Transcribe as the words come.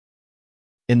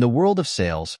In the world of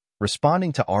sales,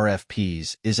 responding to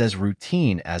RFPs is as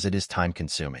routine as it is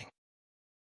time-consuming.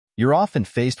 You're often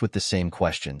faced with the same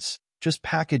questions, just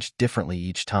packaged differently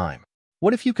each time.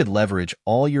 What if you could leverage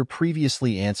all your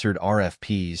previously answered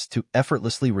RFPs to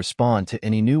effortlessly respond to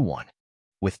any new one?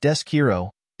 With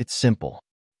Deskhero, it's simple.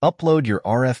 Upload your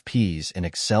RFPs in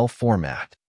Excel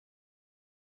format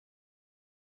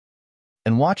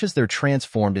and watch as they're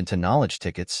transformed into knowledge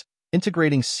tickets,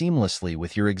 integrating seamlessly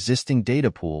with your existing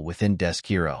data pool within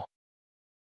Deskhero.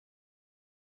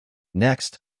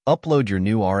 Next, upload your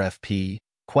new RFP,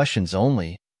 questions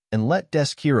only, and let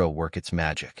Deskhero work its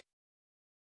magic.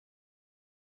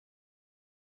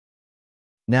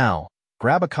 Now,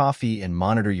 grab a coffee and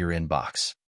monitor your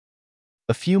inbox.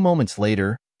 A few moments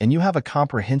later, and you have a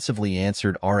comprehensively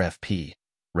answered RFP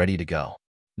ready to go.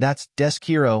 That's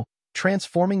Deskhero,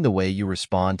 transforming the way you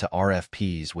respond to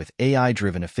RFPs with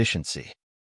AI-driven efficiency.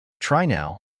 Try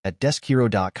now at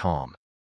deskhero.com.